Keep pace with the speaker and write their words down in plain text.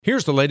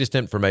Here's the latest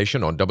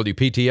information on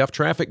WPTF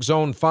Traffic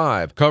Zone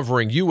 5,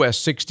 covering US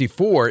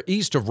 64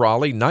 east of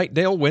Raleigh,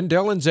 Knightdale,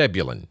 Wendell, and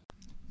Zebulon.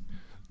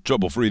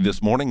 Trouble-free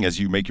this morning as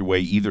you make your way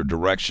either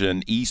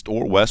direction, east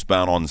or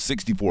westbound on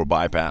 64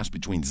 bypass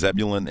between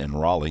Zebulon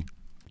and Raleigh.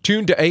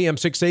 Tune to AM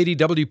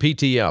 680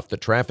 WPTF, the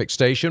traffic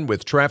station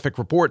with traffic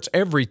reports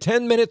every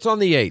 10 minutes on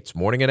the 8s,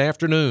 morning and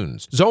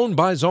afternoons.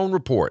 Zone-by-zone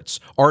reports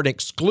are an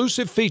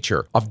exclusive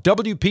feature of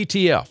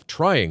WPTF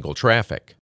Triangle Traffic.